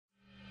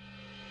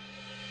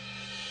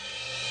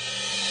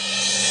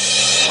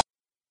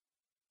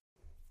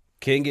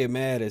Can't get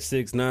mad at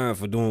 6ix9ine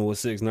for doing what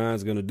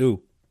 6ix9ine's gonna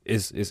do.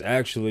 It's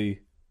actually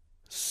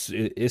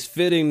it's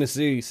fitting to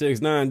see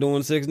 6ix9ine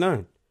doing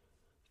 6ix9ine.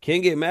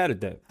 Can't get mad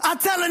at that. I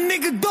tell a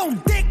nigga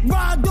don't dick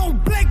ride,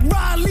 don't blink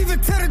ride, leave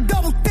it to the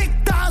double thick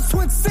thighs,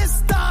 twin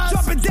sisters.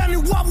 Drop it down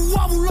and wobble,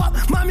 wobble up,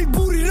 mommy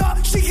boot it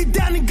up, she get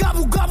down and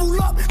gobble,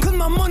 gobble up, cause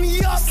my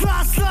money up.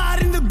 Slide,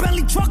 slide in the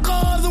belly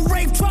trucker, the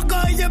rave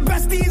trucker, your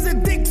bestie is a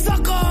dick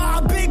sucker,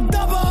 a big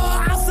double.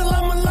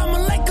 Assalamu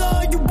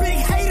alaikum, you big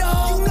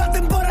hater, you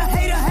nothing but a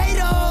hater,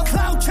 hater.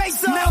 Cloud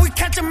chaser, now we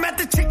catch him at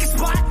the chicken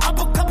spot, up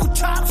a couple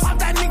chops, pop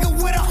that nigga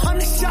with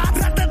 100 shots.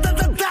 Da, da, da,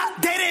 da, da.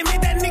 They didn't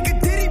make that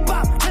nigga diddy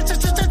bop.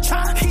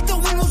 He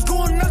thought we was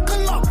going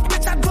knuckle up,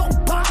 bitch I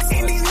don't box.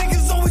 And these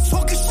niggas always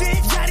talking shit,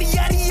 yada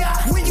yada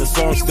yada. When you The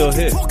song still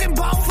hit. Talking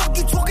about, fuck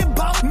you talking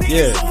about. Niggas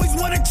Yeah. always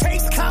wanna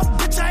chase clout,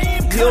 bitch I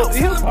am clout.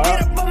 He'll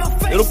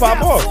pop. It'll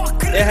pop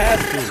off. It has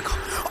to.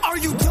 Are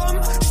you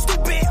dumb,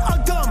 stupid, or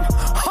dumb?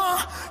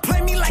 Huh?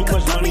 Play me like Too a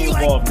much money dummy,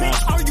 like involved, bitch. man.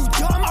 Are you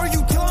dumb? Are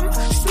you dumb,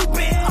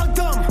 stupid, or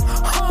dumb?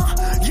 Huh?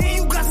 Yeah,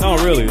 you got some No,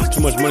 money, really, it's but too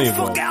you much still money fuck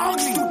involved. out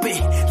stupid.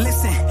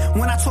 Listen,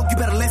 when I talk, you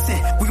better listen.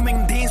 We can make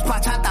them dance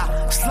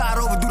bachata, slide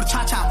over, do the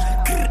cha cha.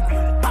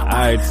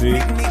 Alright, see.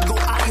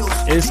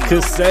 It's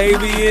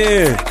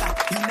Kasabian.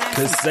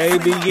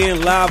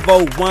 Kasabian Live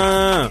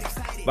One.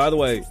 By the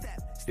way,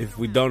 if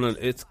we don't know,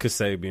 it's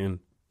Kasabian.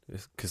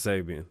 It's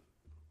Kasabian.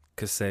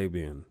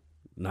 Kasabian.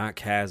 Not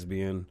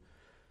Casbian.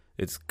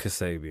 It's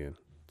Kasabian.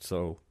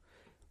 So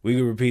we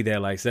can repeat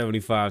that like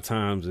 75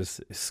 times.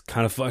 It's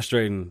kind of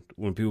frustrating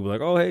when people be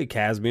like, oh, hey,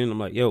 Casbian. I'm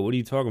like, yo, what are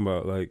you talking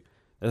about? Like,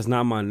 that's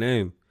not my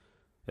name.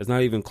 It's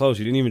not even close.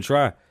 You didn't even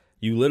try.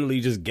 You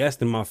literally just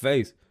guessed in my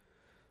face.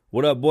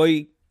 What up,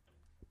 boy?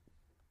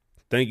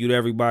 Thank you to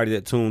everybody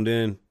that tuned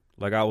in.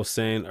 Like I was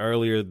saying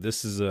earlier,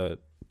 this is not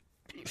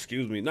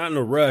in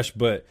a rush,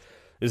 but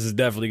this is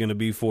definitely going to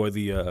be for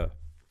the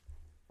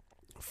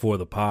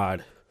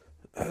pod.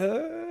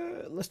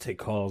 Let's take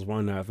calls.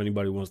 Why not? If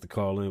anybody wants to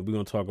call in, we're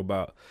going to talk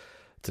about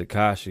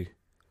Tekashi.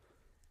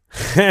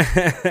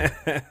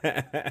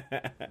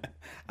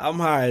 I'm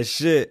high as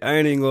shit. I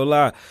ain't even gonna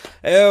lie.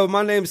 Hey,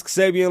 my name is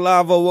Kasabian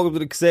Lavo. Welcome to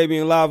the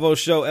Kasabian Lavo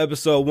Show,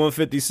 episode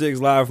 156,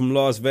 live from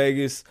Las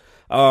Vegas.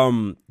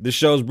 The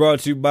show's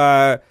brought to you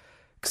by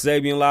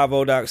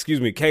KLavo.com.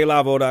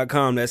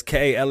 That's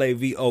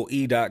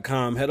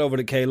KLAVOE.com. Head over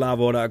to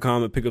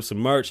KLavo.com and pick up some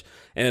merch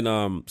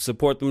and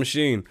support the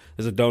machine.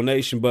 There's a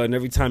donation button.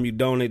 Every time you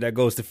donate, that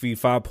goes to feed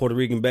 5 Puerto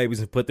Rican babies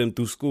and put them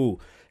through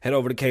school. Head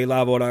over to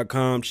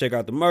KLavo.com. Check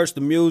out the merch,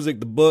 the music,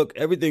 the book.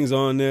 Everything's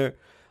on there.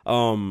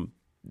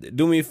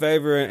 Do me a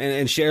favor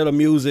and share the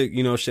music,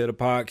 share the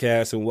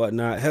podcast and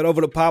whatnot. Head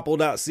over to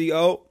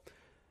popple.co.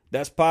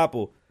 That's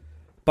Popple.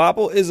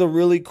 Popple is a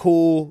really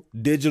cool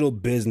digital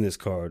business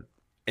card.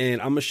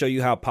 And I'm going to show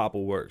you how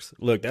Popple works.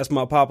 Look, that's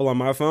my Popple on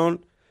my phone.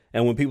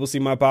 And when people see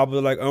my Popple,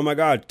 they're like, oh my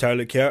God,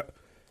 Tyler Cap.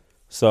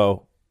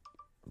 So,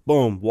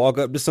 boom, walk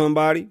up to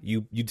somebody.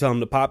 You tell them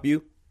to pop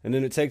you. And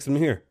then it takes them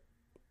here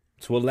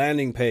to a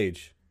landing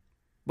page.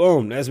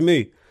 Boom, that's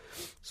me.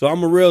 So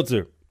I'm a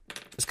realtor.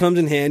 This comes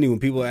in handy when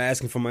people are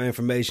asking for my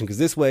information because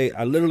this way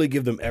I literally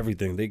give them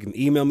everything. They can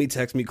email me,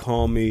 text me,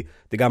 call me.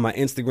 They got my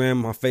Instagram,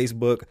 my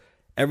Facebook.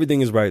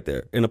 Everything is right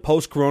there. In a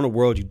post-corona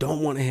world, you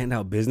don't want to hand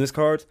out business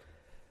cards.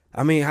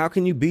 I mean, how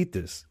can you beat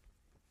this?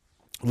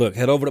 Look,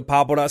 head over to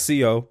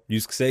popple.co.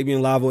 Use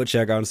Kasabian Lavo at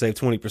checkout and save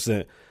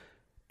 20%.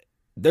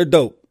 They're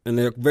dope and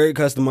they're very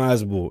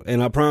customizable.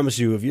 And I promise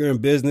you, if you're in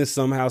business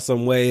somehow,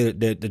 some way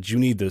that you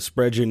need to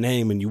spread your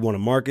name and you want to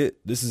market,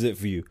 this is it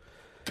for you.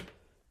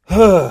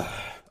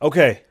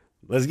 Okay,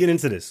 let's get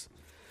into this.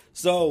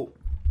 So,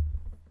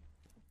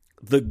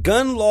 the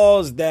gun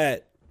laws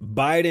that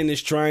Biden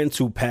is trying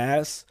to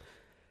pass,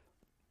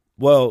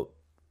 well,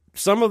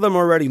 some of them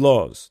are already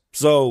laws.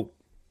 So,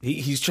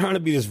 he's trying to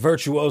be this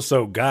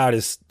virtuoso God,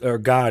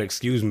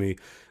 excuse me.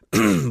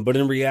 But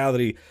in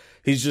reality,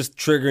 he's just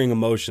triggering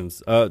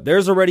emotions.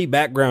 There's already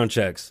background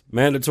checks,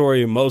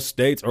 mandatory in most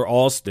states or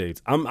all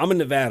states. I'm in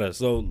Nevada,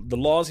 so the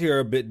laws here are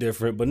a bit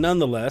different, but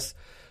nonetheless,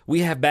 we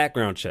have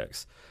background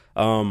checks.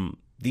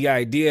 The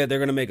idea they're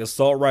going to make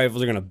assault rifles,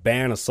 they're going to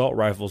ban assault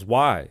rifles.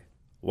 Why?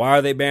 Why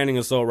are they banning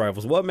assault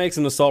rifles? What makes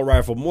an assault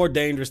rifle more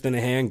dangerous than a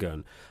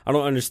handgun? I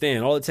don't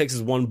understand. All it takes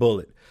is one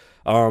bullet.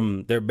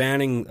 They're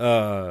banning,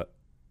 I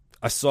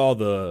saw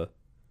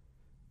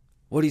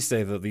what do you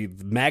say? The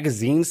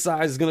magazine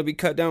size is going to be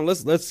cut down.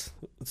 Let's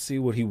see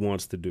what he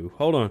wants to do.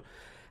 Hold on.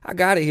 I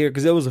got it here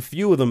because there was a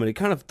few of them and it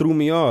kind of threw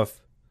me off.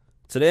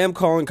 Today I'm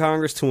calling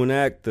Congress to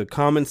enact the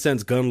common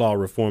sense gun law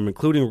reform,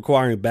 including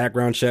requiring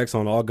background checks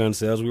on all gun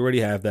sales. We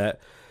already have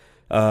that.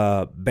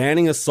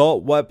 Banning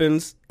assault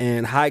weapons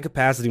and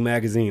high-capacity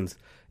magazines.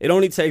 It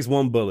only takes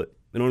one bullet.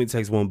 I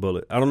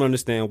don't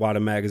understand why the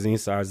magazine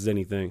size is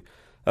anything.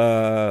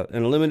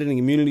 And eliminating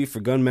immunity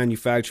for gun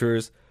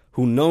manufacturers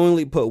who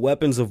knowingly put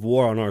weapons of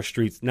war on our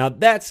streets. Now,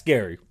 that's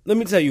scary. Let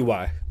me tell you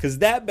why. Because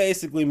that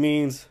basically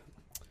means,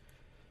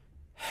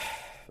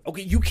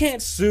 okay, you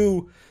can't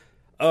sue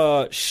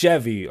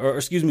Chevy or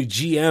excuse me,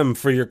 GM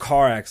for your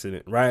car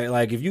accident, right?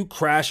 Like if you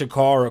crash a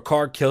car or a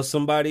car kills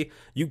somebody,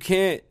 you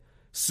can't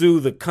sue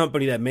the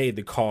company that made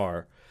the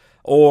car.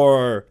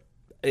 Or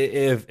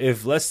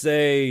if let's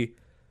say,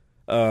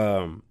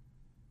 damn,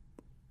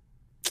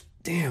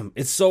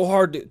 it's so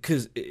hard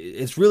because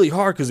it's really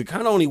hard because it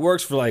kind of only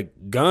works for like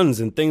guns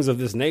and things of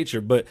this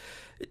nature. But,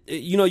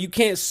 you know, you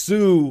can't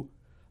sue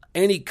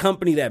any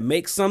company that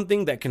makes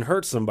something that can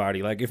hurt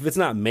somebody. Like if it's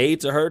not made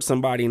to hurt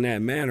somebody in that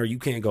manner, you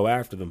can't go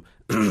after them.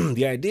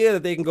 The idea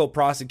that they can go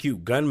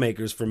prosecute gun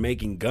makers for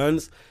making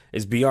guns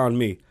is beyond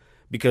me,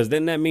 because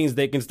then that means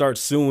they can start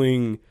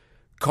suing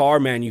car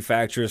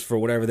manufacturers for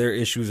whatever their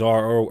issues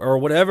are, or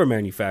whatever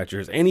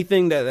manufacturers.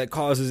 Anything that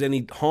causes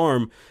any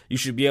harm, you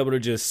should be able to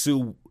just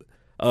sue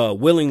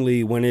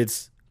willingly when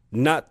it's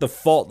not the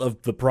fault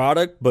of the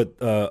product, but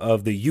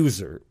of the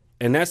user.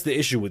 And that's the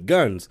issue with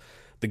guns.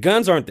 The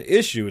guns aren't the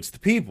issue, it's the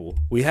people.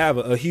 We have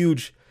a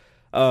huge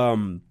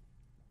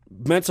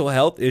mental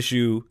health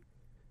issue,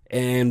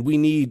 and we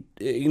need,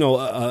 you know,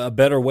 a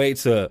better way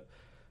to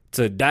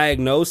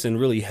diagnose and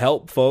really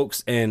help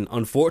folks. And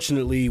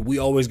unfortunately, we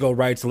always go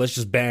right to let's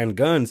just ban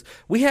guns.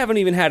 We haven't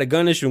even had a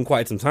gun issue in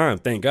quite some time,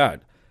 thank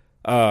God.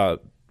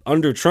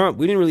 Under Trump,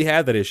 we didn't really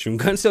have that issue.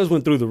 Gun sales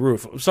went through the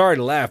roof. I'm sorry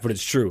to laugh, but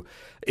it's true.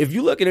 If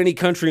you look at any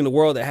country in the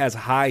world that has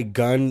high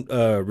gun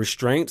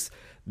restraints,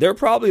 they're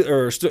probably,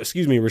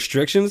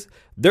 restrictions,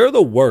 they're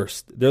the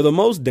worst. They're the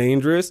most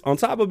dangerous. On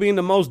top of being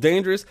the most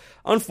dangerous,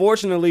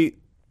 unfortunately,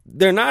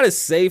 they're not as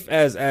safe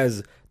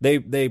as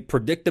they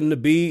predict them to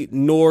be,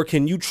 nor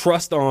can you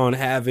trust on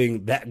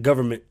having that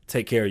government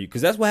take care of you.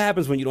 Because that's what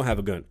happens when you don't have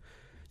a gun.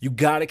 You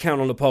got to count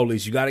on the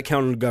police. You got to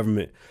count on the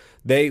government.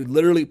 They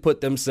literally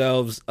put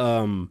themselves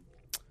to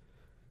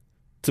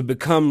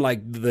become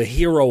like the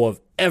hero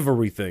of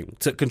everything,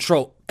 to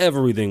control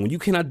everything. When you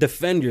cannot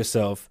defend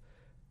yourself,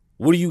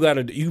 what do you got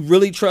to do? You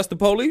really trust the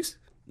police?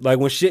 Like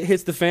when shit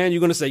hits the fan,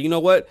 you're going to say, you know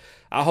what?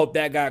 I hope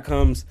that guy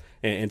comes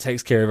and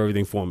takes care of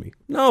everything for me.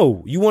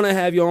 No, you want to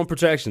have your own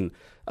protection.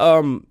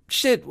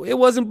 Shit, it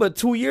wasn't but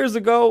 2 years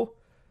ago.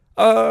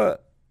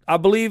 I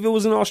believe it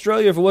was in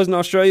Australia. If it wasn't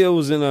Australia, it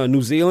was in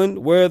New Zealand,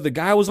 where the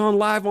guy was on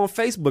live on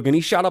Facebook and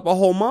he shot up a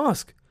whole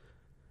mosque.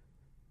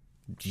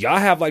 Y'all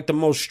have like the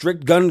most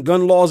strict gun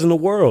laws in the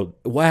world.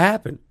 What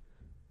happened?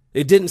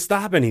 It didn't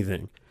stop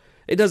anything.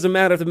 It doesn't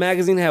matter if the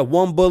magazine had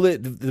one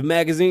bullet, the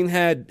magazine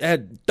had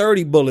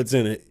 30 bullets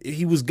in it.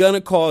 He was going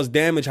to cause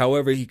damage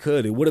however he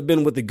could. It would have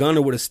been with a gun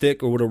or with a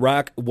stick or with a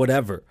rock,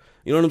 whatever.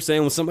 You know what I'm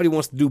saying? When somebody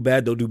wants to do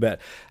bad, they'll do bad.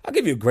 I'll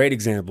give you a great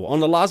example.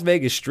 On the Las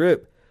Vegas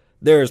Strip,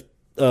 there's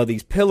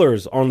these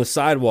pillars on the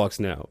sidewalks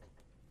now.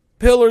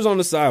 Pillars on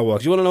the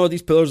sidewalks. You want to know what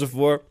these pillars are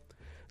for?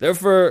 They're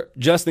for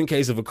just in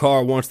case if a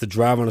car wants to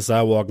drive on the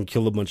sidewalk and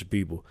kill a bunch of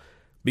people.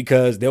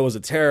 Because there was a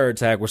terror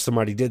attack where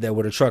somebody did that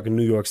with a truck in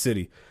New York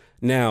City.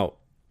 Now,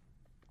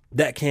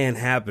 that can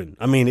happen.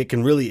 I mean, it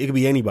could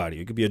be anybody.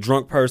 It could be a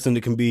drunk person.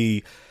 It can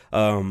be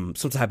some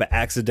type of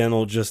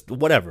accidental, just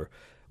whatever.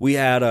 We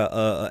had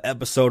a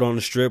episode on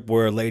the Strip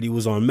where a lady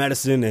was on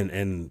medicine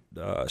and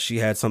she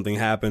had something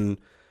happen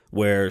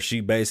where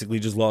she basically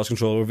just lost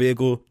control of her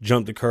vehicle,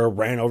 jumped the curb,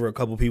 ran over a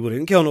couple people,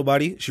 didn't kill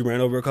nobody. She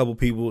ran over a couple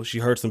people. She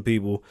hurt some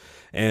people.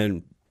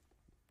 And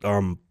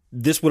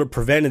this would have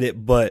prevented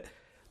it, but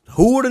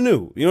who would have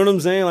knew? You know what I'm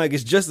saying? Like,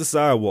 it's just a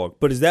sidewalk.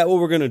 But is that what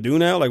we're going to do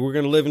now? Like, we're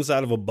going to live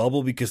inside of a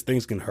bubble because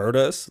things can hurt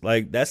us?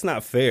 Like, that's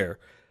not fair,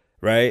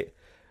 right?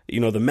 You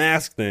know, the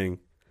mask thing.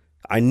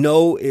 I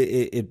know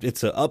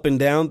it's an up and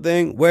down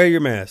thing. Wear your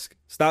mask.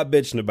 Stop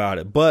bitching about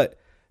it. But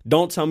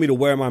don't tell me to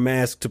wear my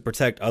mask to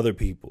protect other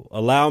people.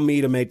 Allow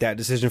me to make that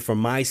decision for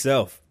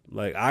myself.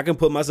 Like, I can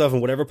put myself in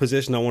whatever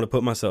position I want to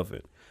put myself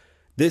in.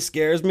 This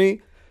scares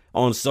me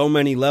on so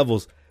many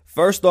levels.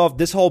 First off,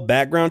 this whole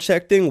background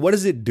check thing, what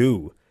does it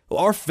do?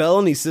 Our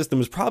felony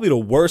system is probably the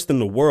worst in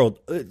the world.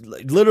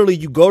 Literally,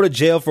 you go to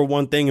jail for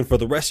one thing and for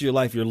the rest of your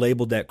life, you're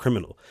labeled that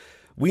criminal.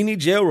 We need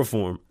jail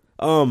reform.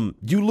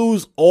 You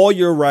lose all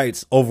your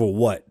rights over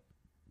what?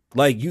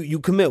 Like you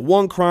commit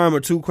one crime or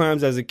two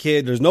crimes as a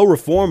kid. There's no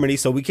reformity,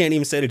 so we can't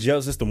even say the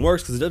jail system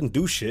works because it doesn't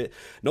do shit.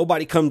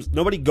 Nobody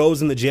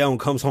goes in the jail and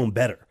comes home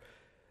better.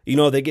 You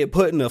know, they get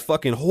put in a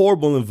fucking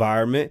horrible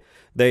environment.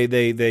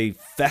 They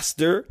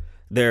fester.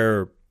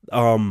 They're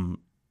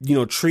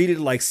treated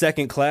like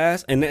second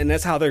class, and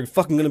that's how they're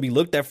fucking going to be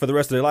looked at for the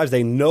rest of their lives.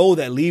 They know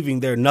that leaving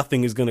there,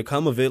 nothing is going to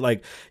come of it.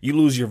 Like, you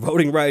lose your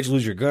voting rights, you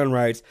lose your gun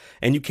rights,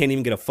 and you can't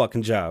even get a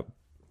fucking job.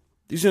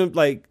 You shouldn't,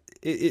 like,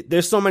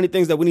 there's so many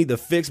things that we need to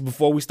fix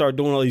before we start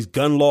doing all these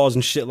gun laws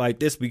and shit like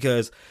this,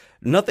 because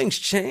nothing's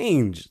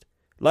changed.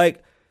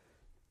 Like,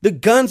 the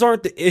guns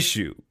aren't the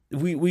issue.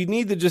 We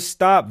need to just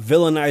stop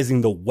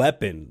villainizing the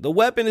weapon. The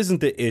weapon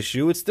isn't the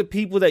issue. It's the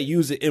people that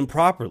use it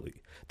improperly.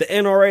 The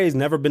NRA has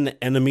never been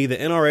the enemy. The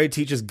NRA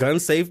teaches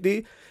gun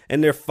safety,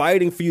 and they're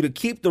fighting for you to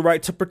keep the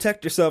right to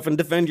protect yourself and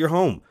defend your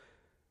home.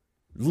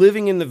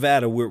 Living in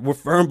Nevada, we're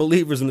firm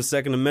believers in the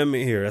Second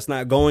Amendment here. That's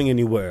not going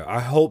anywhere. I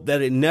hope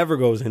that it never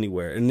goes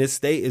anywhere. And this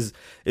state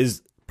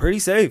is pretty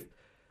safe.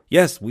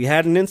 Yes, we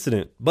had an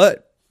incident,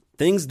 but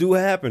things do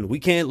happen. We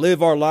can't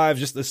live our lives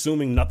just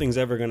assuming nothing's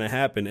ever going to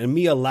happen. And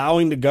me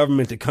allowing the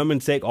government to come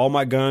and take all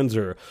my guns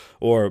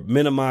or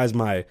minimize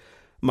my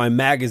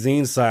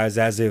magazine size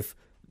as if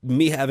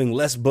me having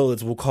less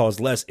bullets will cause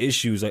less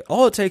issues. Like,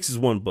 all it takes is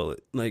one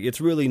bullet. Like, it's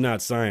really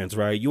not science,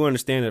 right? You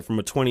understand that from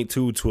a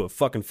 22 to a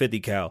fucking 50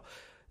 cal,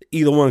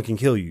 either one can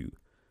kill you.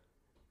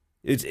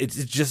 It's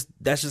just,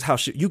 that's just how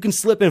shit, you can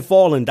slip and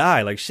fall and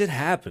die. Like, shit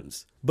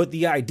happens. But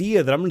the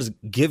idea that I'm just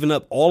giving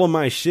up all of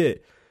my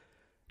shit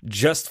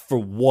just for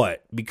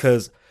what?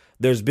 Because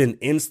there's been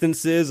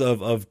instances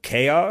of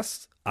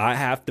chaos. I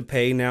have to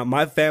pay now.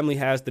 My family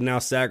has to now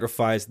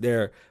sacrifice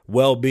their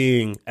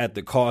well-being at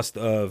the cost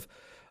of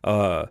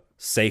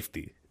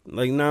safety.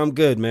 Like, nah, I'm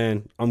good,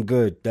 man. I'm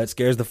good. That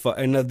scares the fuck.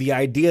 And the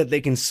idea that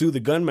they can sue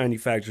the gun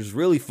manufacturers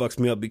really fucks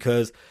me up,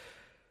 because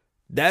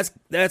that's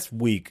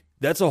weak.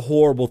 That's a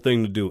horrible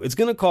thing to do. It's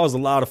gonna cause a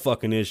lot of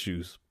fucking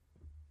issues.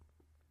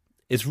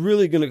 It's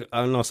really gonna.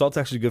 I don't know. Salt's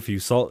actually good for you.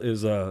 Salt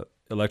is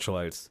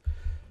electrolytes.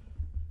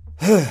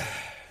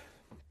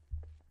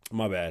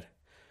 My bad.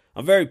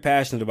 I'm very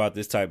passionate about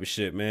this type of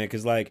shit, man,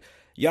 because, like,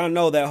 y'all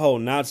know that whole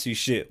Nazi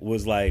shit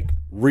was, like,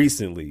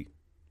 recently.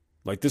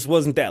 Like, this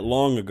wasn't that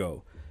long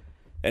ago.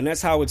 And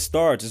that's how it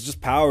starts. It's just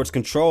power. It's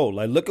control.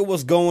 Like, look at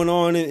what's going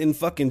on in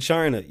fucking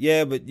China.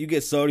 Yeah, but you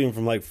get sodium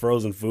from, like,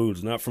 frozen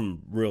foods, not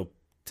from real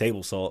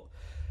table salt.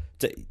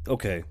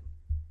 Okay.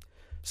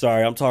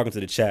 Sorry, I'm talking to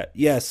the chat.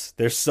 Yes,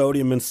 there's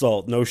sodium in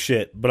salt. No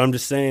shit. But I'm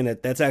just saying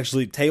that that's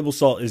actually, table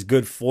salt is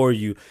good for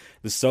you.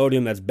 The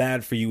sodium that's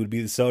bad for you would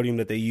be the sodium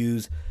that they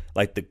use,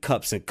 like the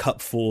cups and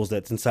cupfuls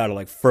that's inside of,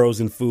 like,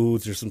 frozen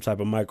foods or some type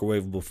of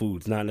microwavable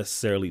foods, not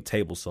necessarily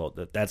table salt.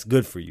 That's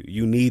good for you.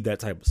 You need that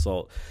type of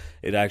salt.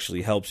 It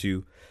actually helps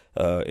you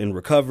in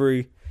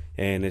recovery,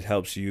 and it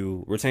helps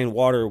you retain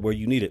water where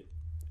you need it.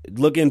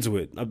 Look into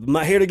it. I'm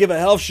not here to give a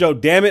health show,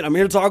 damn it. I'm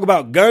here to talk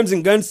about guns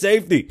and gun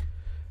safety.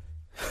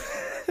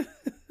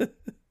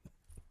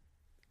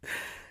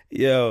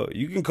 Yo,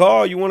 you can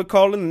call. You want to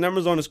call in? The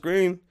number's on the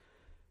screen.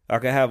 I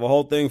can have a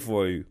whole thing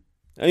for you.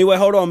 Anyway,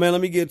 hold on, man. Let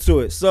me get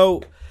to it.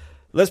 So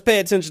let's pay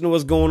attention to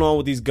what's going on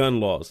with these gun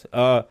laws.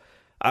 I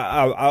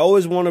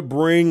always want to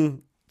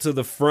bring to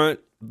the front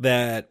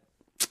that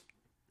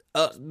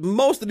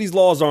most of these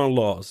laws aren't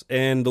laws.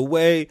 And the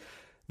way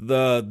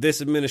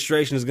this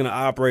administration is going to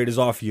operate is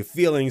off your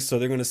feelings. So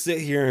they're going to sit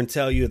here and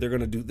tell you they're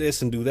going to do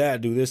this and do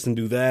that, do this and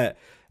do that.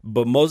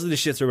 But most of the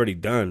shit's already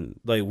done.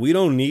 Like, we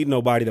don't need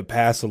nobody to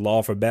pass a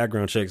law for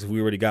background checks if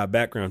we already got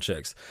background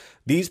checks.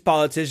 These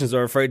politicians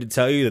are afraid to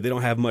tell you that they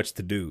don't have much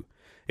to do.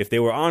 If they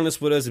were honest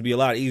with us, it'd be a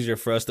lot easier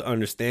for us to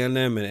understand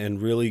them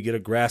and really get a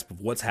grasp of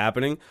what's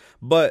happening.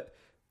 But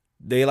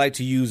they like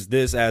to use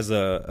this as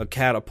a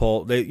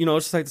catapult. It's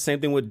just like the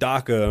same thing with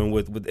DACA and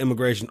with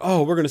immigration.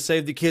 Oh, we're going to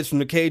save the kids from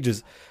the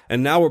cages.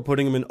 And now we're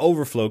putting them in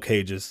overflow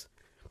cages.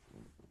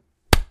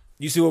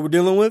 You see what we're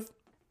dealing with?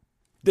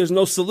 There's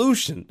no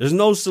solution. There's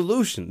no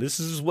solution. This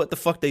is what the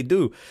fuck they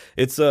do.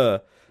 It's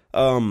a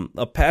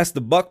pass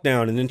the buck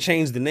down and then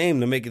change the name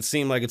to make it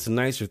seem like it's a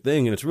nicer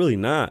thing, and it's really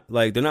not.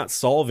 Like, they're not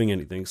solving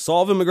anything.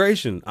 Solve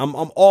immigration. I'm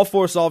all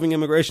for solving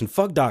immigration.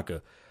 Fuck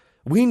DACA.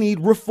 We need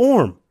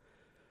reform.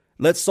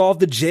 Let's solve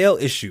the jail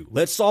issue.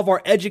 Let's solve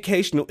our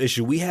educational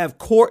issue. We have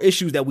core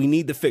issues that we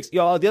need to fix.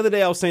 Y'all, the other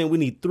day I was saying we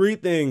need 3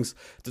 things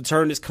to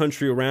turn this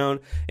country around.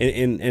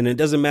 And it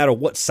doesn't matter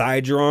what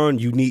side you're on.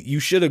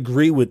 You should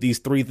agree with these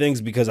 3 things,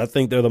 because I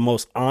think they're the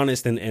most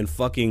honest and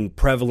fucking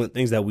prevalent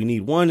things that we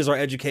need. One is our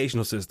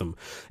educational system.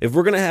 If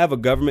we're going to have a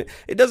government,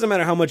 it doesn't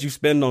matter how much you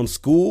spend on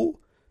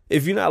school.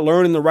 If you're not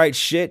learning the right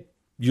shit,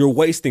 you're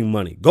wasting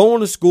money.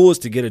 Going to school is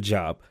to get a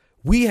job.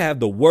 We have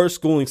the worst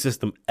schooling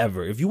system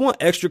ever. If you want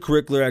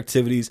extracurricular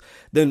activities,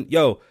 then,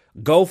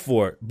 go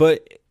for it.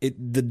 But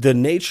the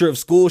nature of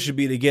school should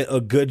be to get a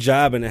good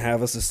job and to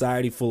have a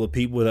society full of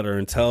people that are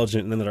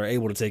intelligent and that are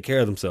able to take care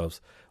of themselves.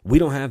 We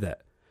don't have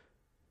that.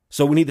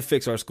 So we need to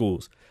fix our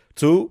schools.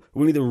 2,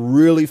 we need to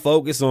really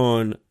focus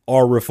on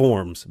our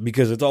reforms,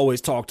 because it's always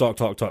talk.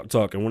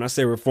 And when I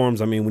say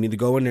reforms, I mean we need to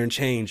go in there and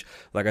change,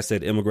 like I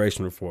said,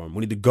 immigration reform.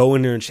 We need to go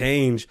in there and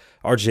change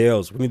our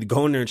jails. We need to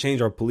go in there and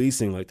change our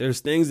policing. Like,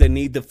 there's things that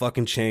need to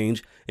fucking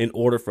change in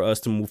order for us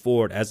to move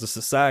forward as a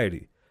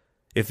society.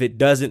 If it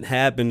doesn't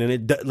happen,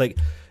 then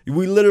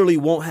we literally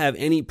won't have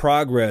any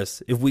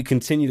progress if we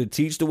continue to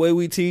teach the way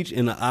we teach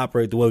and to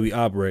operate the way we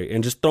operate.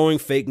 And just throwing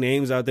fake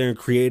names out there and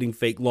creating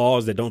fake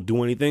laws that don't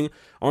do anything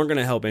aren't going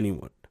to help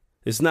anyone.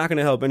 It's not going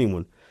to help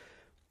anyone.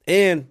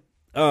 And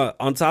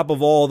on top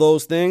of all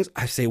those things,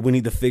 I say we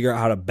need to figure out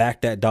how to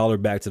back that dollar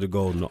back to the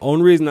gold. And the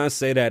only reason I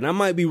say that, and I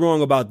might be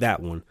wrong about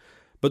that one,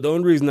 but the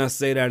only reason I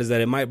say that is that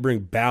it might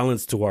bring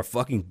balance to our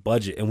fucking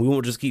budget, and we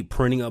won't just keep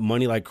printing up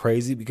money like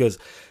crazy, because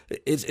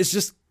it's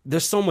just,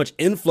 there's so much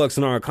influx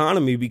in our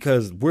economy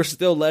because we're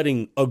still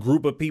letting a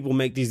group of people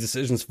make these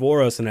decisions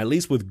for us. And at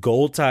least with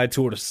gold tied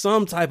to it, or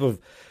some type of,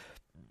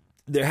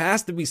 there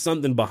has to be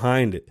something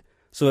behind it,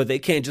 so that they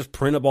can't just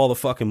print up all the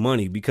fucking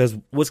money, because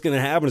what's going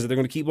to happen is that they're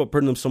going to keep up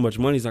printing up so much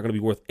money, it's not going to be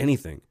worth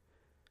anything.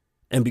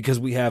 And because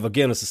we have,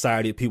 again, a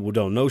society of people who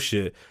don't know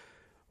shit,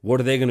 what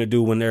are they going to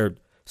do when they're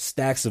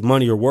stacks of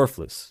money are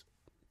worthless.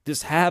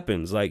 This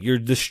happens. Like, you're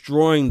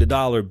destroying the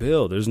dollar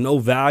bill. There's no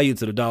value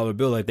to the dollar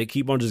bill. Like, they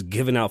keep on just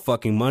giving out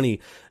fucking money.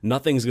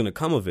 Nothing's going to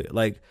come of it.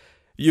 Like,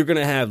 you're going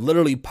to have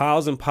literally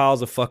piles and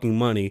piles of fucking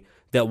money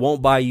that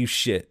won't buy you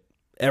shit.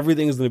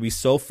 Everything is going to be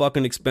so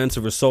fucking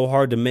expensive or so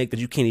hard to make that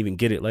you can't even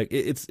get it. Like,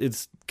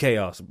 it's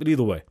chaos. But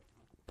either way,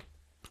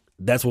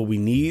 that's what we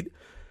need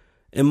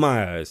in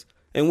my eyes.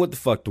 And what the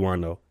fuck do I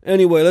know?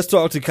 Anyway, let's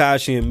talk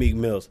Tekashi and Meek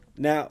Mills.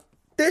 Now,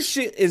 this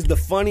shit is the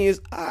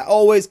funniest. I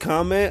always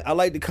comment. I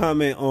like to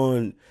comment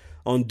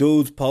on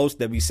dudes' posts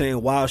that be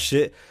saying wild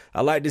shit.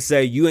 I like to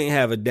say, you ain't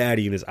have a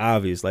daddy, and it's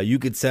obvious. Like, you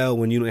could tell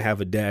when you don't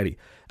have a daddy.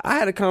 I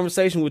had a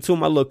conversation with two of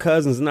my little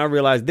cousins, and I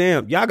realized,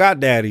 damn, y'all got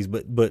daddies,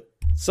 but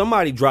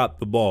somebody dropped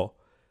the ball.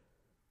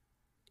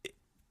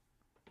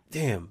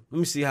 Damn, let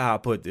me see how I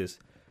put this.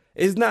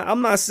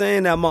 I'm not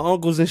saying that my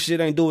uncles and shit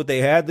ain't do what they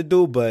had to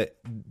do, but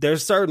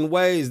there's certain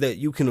ways that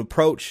you can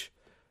approach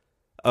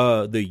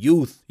the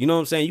youth. You know what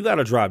I'm saying? You got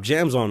to drop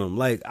gems on them.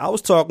 Like, I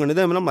was talking to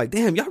them and I'm like,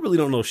 damn, y'all really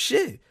don't know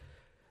shit.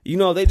 You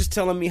know, they just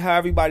telling me how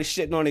everybody's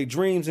shitting on their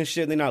dreams and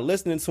shit. They're not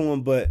listening to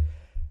them, but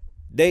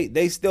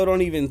they still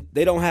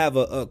they don't have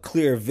a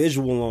clear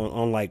visual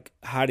on like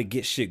how to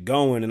get shit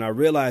going. And I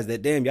realized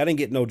that, damn, y'all didn't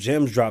get no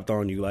gems dropped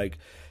on you. Like,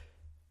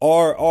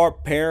 our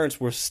parents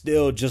were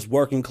still just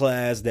working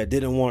class that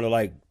didn't want to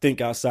like think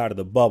outside of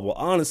the bubble.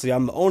 Honestly,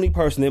 I'm the only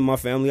person in my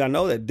family I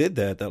know that did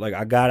that. That like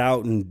I got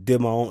out and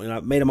did my own, and I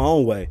made it my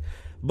own way.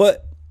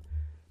 But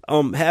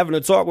having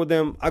a talk with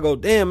them, I go,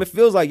 damn, it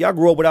feels like y'all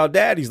grew up without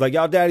daddies. Like,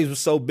 y'all daddies were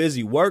so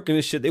busy working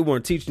and shit, they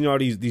weren't teaching y'all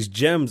these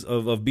gems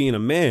of being a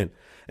man.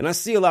 And I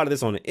see a lot of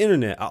this on the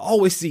internet. I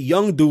always see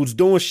young dudes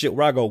doing shit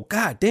where I go,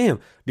 God damn,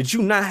 did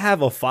you not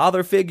have a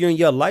father figure in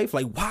your life?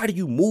 Like, why do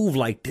you move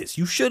like this?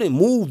 You shouldn't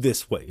move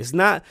this way. It's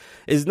not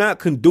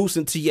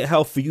conducive to your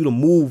health for you to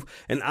move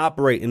and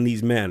operate in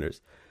these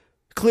manners.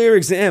 Clear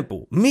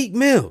example, Meek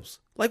Mills.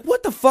 Like,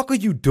 what the fuck are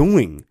you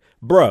doing?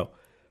 Bro,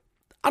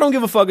 I don't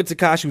give a fuck if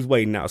Tekashi was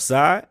waiting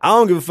outside. I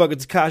don't give a fuck if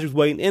Tekashi was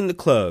waiting in the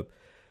club.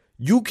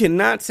 You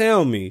cannot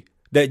tell me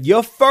that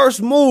your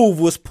first move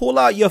was pull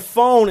out your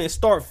phone and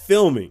start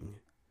filming.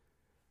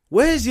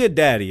 Where's your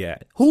daddy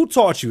at? Who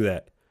taught you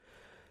that?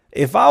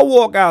 If I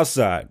walk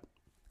outside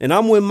and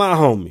I'm with my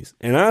homies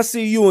and I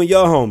see you and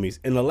your homies,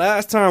 and the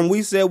last time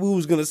we said we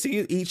was going to see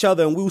each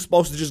other and we was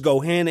supposed to just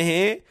go hand in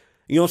hand,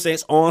 you know what I'm saying?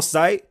 It's on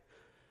site.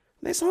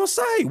 It's on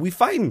site. We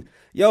fighting.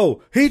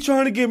 Yo, he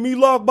trying to get me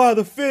locked by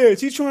the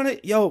feds.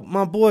 Yo,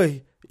 my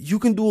boy, you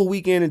can do a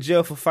weekend in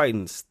jail for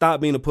fighting. Stop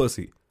being a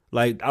pussy.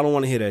 Like, I don't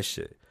want to hear that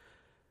shit.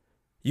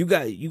 You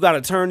got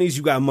attorneys,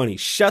 you got money.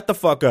 Shut the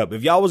fuck up.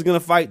 If y'all was going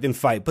to fight, then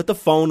fight. Put the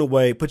phone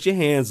away. Put your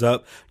hands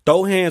up.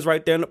 Throw hands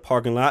right there in the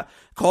parking lot.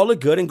 Call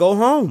it good and go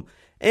home.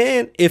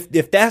 And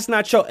if that's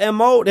not your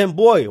MO, then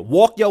boy,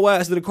 walk your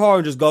ass to the car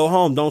and just go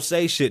home. Don't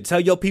say shit. Tell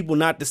your people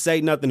not to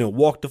say nothing and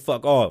walk the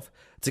fuck off.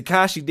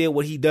 Tekashi did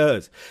what he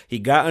does. He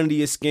got under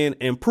your skin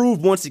and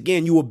proved once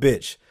again you a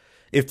bitch.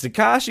 If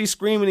Tekashi's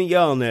screaming and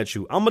yelling at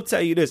you, I'm going to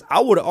tell you this. I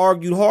would have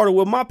argued harder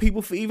with my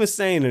people for even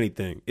saying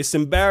anything. It's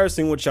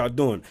embarrassing what y'all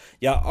doing.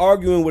 Y'all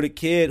arguing with a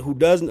kid who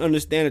doesn't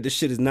understand that this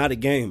shit is not a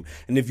game.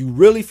 And if you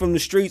really from the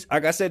streets,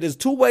 like I said, there's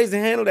two ways to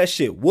handle that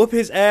shit. Whoop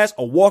his ass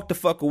or walk the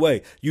fuck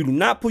away. You do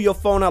not pull your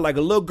phone out like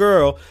a little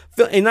girl.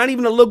 And not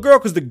even a little girl,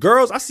 because the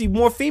girls, I see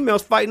more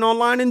females fighting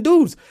online than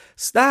dudes.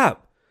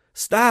 Stop.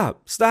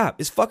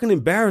 It's fucking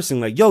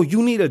embarrassing. Like, yo,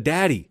 you need a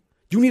daddy.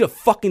 You need a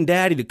fucking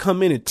daddy to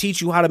come in and teach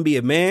you how to be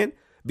a man.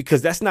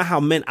 Because that's not how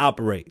men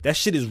operate. That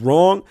shit is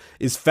wrong,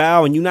 is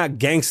foul, and you're not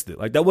gangster.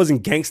 Like, that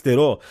wasn't gangster at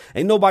all.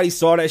 Ain't nobody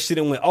saw that shit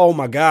and went, oh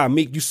my God,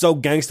 Meek, you so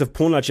gangster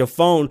pulling out your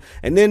phone.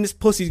 And then this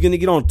pussy's gonna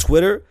get on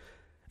Twitter,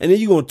 and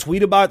then you gonna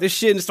tweet about this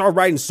shit and start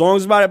writing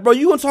songs about it. Bro,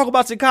 you gonna talk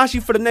about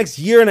Tekashi for the next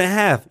year and a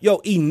half. Yo,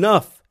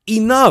 enough.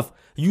 You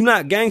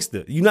not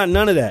gangster. You not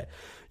none of that.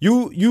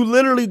 You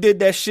literally did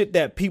that shit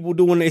that people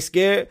do when they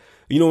scared.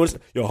 You know,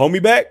 yo, hold me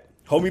back.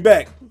 Hold me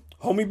back.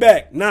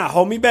 Nah,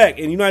 hold me back.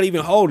 And you're not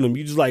even holding them.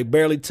 You just like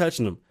barely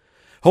touching them.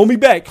 Hold me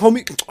back. Hold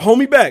me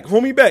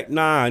back.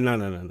 Nah.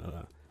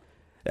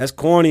 That's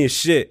corny as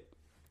shit.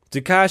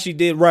 Tekashi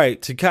did right.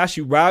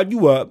 Tekashi riled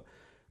you up,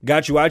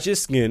 got you out your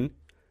skin,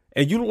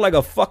 and you look like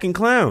a fucking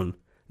clown.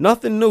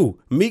 Nothing new.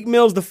 Meek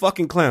Mill's the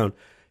fucking clown.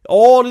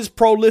 All this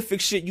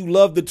prolific shit you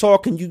love to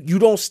talk and you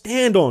don't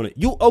stand on it.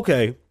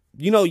 Okay.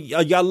 You know,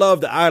 y'all love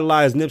to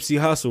idolize Nipsey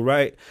Hussle,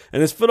 right?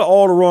 And it's for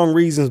all the wrong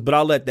reasons, but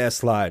I'll let that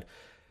slide.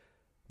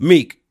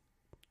 Meek,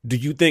 do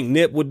you think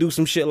Nip would do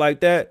some shit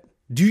like that?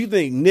 Do you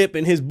think Nip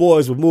and his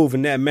boys would move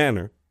in that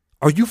manner?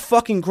 Are you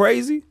fucking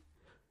crazy?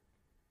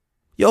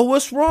 Yo,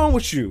 what's wrong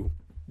with you?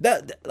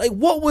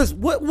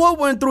 What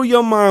went through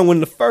your mind when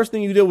the first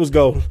thing you did was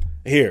go,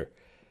 here,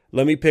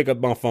 let me pick up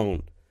my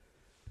phone?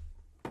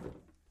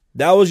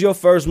 That was your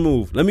first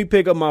move. Let me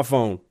pick up my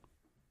phone.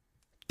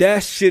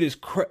 That shit is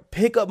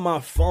pick up my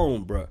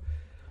phone, bro.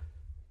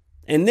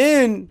 And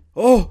then,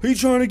 he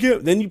trying to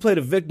get... Then you play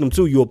the victim,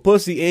 too. You a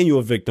pussy and you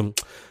a victim.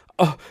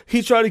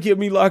 He tried to get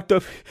me locked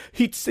up.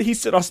 He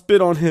said I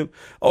spit on him.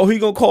 He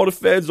gonna call the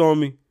feds on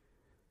me.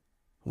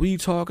 What are you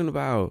talking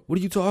about? What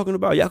are you talking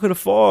about? Y'all could have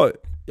fought.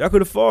 Y'all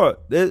could have fought.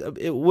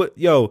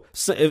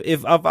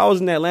 If I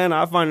was in Atlanta,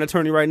 I'd find an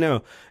attorney right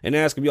now and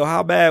ask him, yo,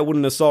 how bad would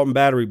an assault and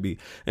battery be?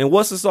 And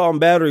what's assault and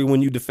battery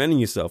when you defending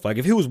yourself? Like,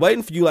 if he was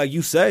waiting for you, like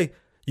you say,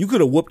 you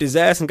could have whooped his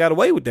ass and got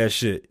away with that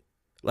shit.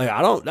 Like,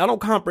 I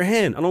don't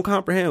comprehend.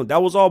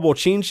 That was all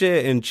bochin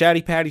shit and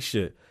chatty patty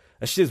shit.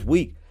 That shit's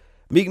weak.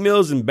 Meek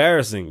Mill's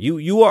embarrassing.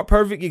 You are a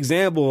perfect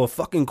example of a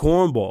fucking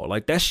cornball.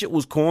 Like, that shit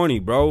was corny,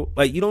 bro.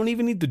 Like, you don't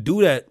even need to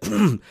do that.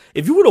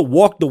 If you would have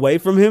walked away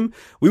from him,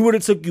 we would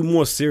have took you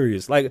more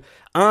serious. Like,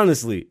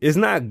 honestly, it's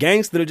not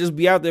gangster to just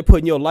be out there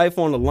putting your life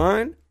on the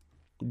line,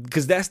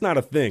 because that's not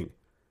a thing.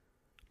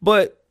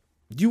 But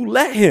you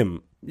let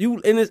him.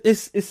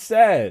 It's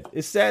sad.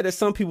 It's sad that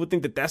some people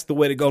think that that's the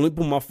way to go. Let me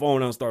put my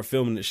phone out and start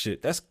filming this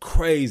shit. That's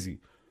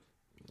crazy.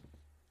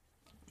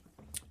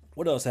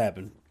 What else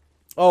happened?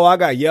 Oh, I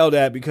got yelled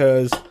at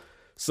because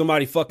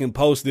somebody fucking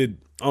posted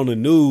on the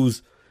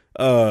news,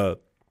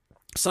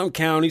 some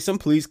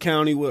police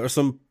county or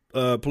some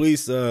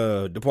police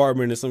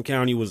department in some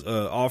county was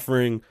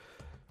offering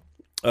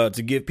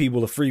to give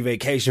people a free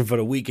vacation for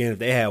the weekend if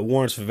they had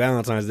warrants for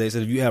Valentine's Day.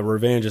 Said if you have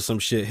revenge or some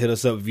shit, hit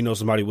us up. If you know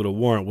somebody with a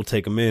warrant, we'll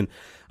take them in.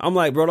 I'm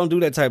like, bro, don't do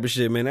that type of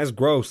shit, man. That's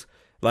gross.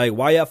 Like,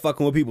 why y'all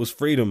fucking with people's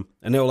freedom?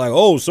 And they were like,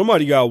 oh,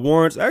 somebody got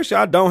warrants. Actually,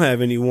 I don't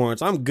have any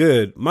warrants. I'm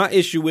good. My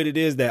issue with it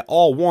is that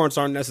all warrants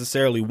aren't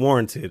necessarily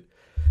warranted.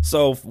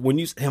 So when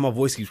my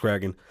voice keeps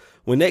cracking.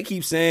 When they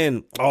keep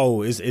saying,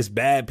 oh, it's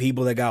bad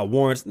people that got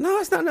warrants. No,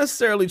 it's not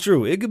necessarily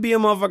true. It could be a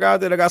motherfucker out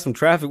there that got some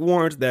traffic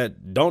warrants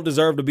that don't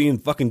deserve to be in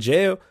fucking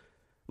jail.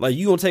 Like,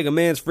 you gonna take a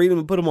man's freedom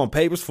and put him on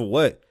papers for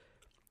what?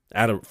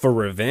 For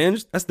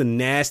revenge? That's the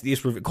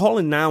nastiest revenge.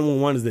 Calling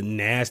 911 is the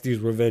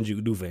nastiest revenge you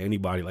could do for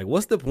anybody. Like,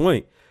 what's the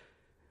point?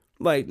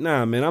 Like,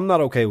 nah, man, I'm not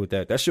okay with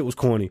that. That shit was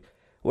corny.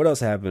 What else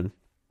happened?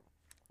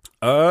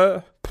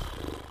 That's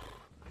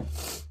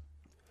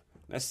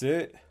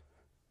it.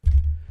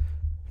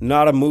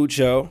 Not a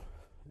mucho.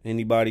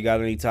 Anybody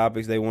got any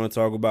topics they want to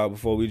talk about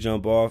before we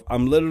jump off? I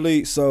want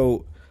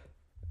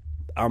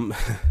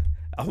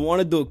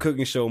to do a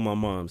cooking show with my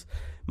mom's.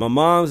 My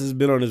mom's has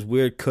been on this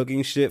weird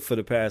cooking shit for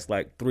the past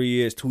like 3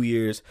 years, 2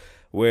 years,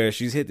 where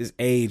she's hit this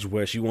age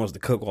where she wants to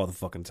cook all the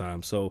fucking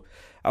time. So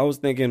I was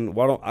thinking,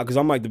 because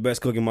I'm like the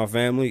best cook in my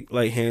family,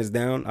 like hands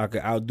down.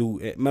 I'll do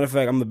it. Matter of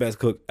fact, I'm the best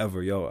cook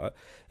ever, yo.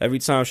 Every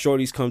time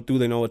shorties come through,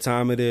 they know what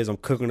time it is. I'm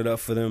cooking it up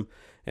for them,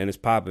 and it's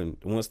popping.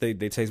 Once they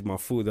taste my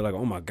food, they're like,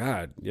 oh my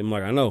God. I'm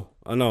like, I know.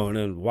 And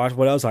then watch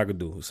what else I could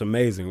do. It's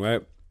amazing,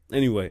 right?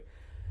 Anyway,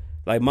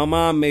 like my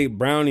mom made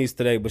brownies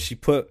today, but she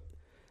put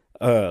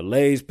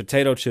Lay's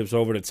potato chips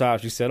over the top.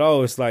 She said,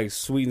 oh, it's like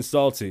sweet and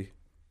salty.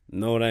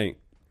 No, it ain't.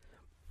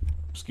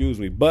 Excuse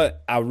me.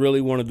 But I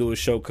really want to do a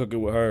show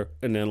cooking with her,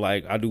 and then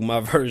like I do my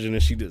version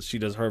and she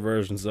does her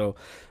version. So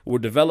we're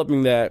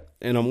developing that,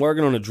 and I'm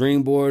working on a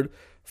dream board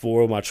for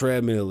where my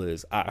treadmill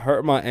is. I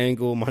hurt my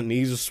ankle, my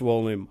knees are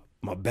swollen,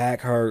 my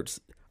back hurts.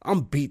 I'm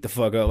beat the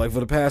fuck up. Like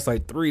for the past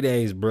like 3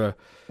 days, bruh.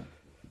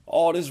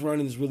 All this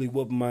running is really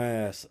whooping my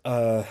ass.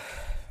 I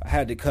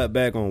had to cut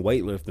back on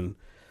weightlifting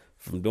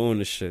from doing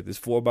this shit. This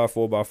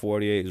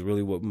 4x4x48 is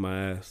really whooping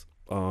my ass.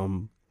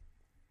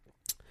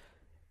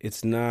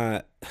 It's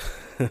not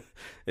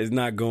it's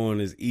not going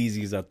as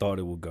easy as I thought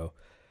it would go.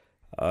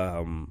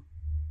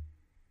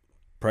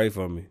 Pray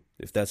for me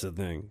if that's a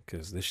thing,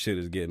 because this shit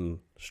is getting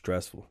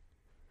stressful.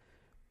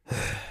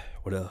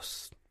 What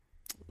else?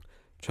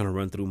 Trying to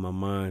run through my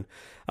mind.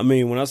 I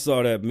mean, when I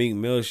saw that Meek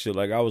Mill shit,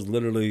 like I was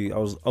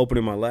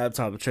opening my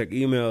laptop to check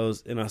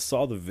emails, and I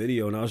saw the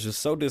video, and I was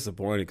just so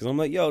disappointed, because I'm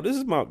like, yo, this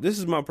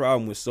is my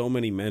problem with so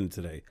many men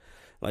today.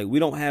 Like, we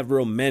don't have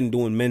real men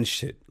doing men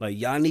shit. Like,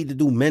 y'all need to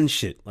do men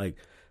shit. Like,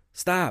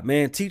 stop,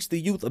 man. Teach the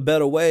youth a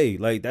better way.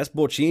 Like, that's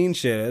bochin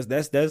shit.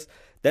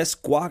 That's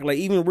squawk. Like,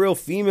 even real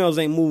females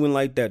ain't moving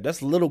like that.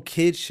 That's little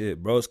kid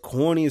shit, bro. It's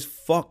corny as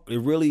fuck. It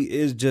really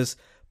is just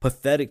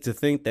pathetic to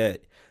think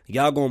that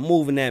y'all gonna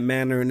move in that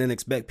manner and then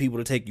expect people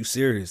to take you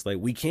serious. Like,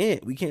 we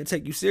can't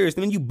take you serious.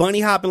 And then you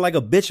bunny hopping like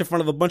a bitch in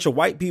front of a bunch of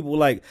white people.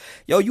 Like,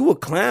 yo, you a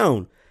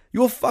clown.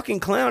 You a fucking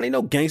clown. Ain't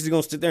no gangster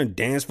gonna sit there and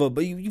dance for,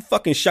 but you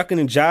fucking shucking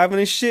and jiving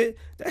and shit.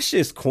 That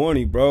shit's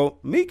corny, bro.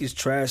 Meek is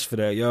trash for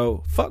that,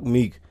 yo. Fuck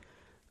Meek.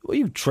 Well,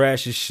 you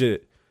trash as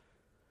shit.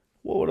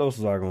 What else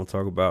was I gonna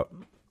talk about?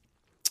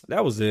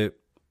 That was it.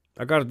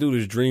 I gotta do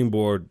this dream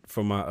board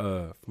for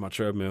my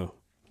treadmill.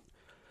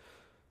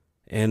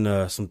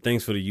 And some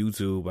things for the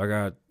YouTube. I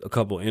got a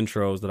couple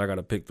intros that I got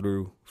to pick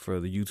through for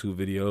the YouTube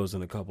videos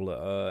and a couple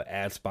of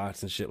ad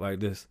spots and shit like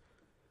this.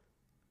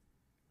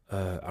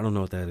 I don't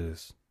know what that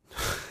is.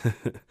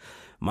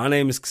 My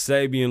name is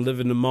Kasabian. Live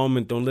in the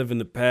moment. Don't live in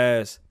the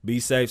past. Be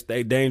safe.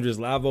 Stay dangerous.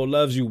 Lavo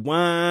loves you.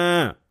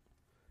 Wah!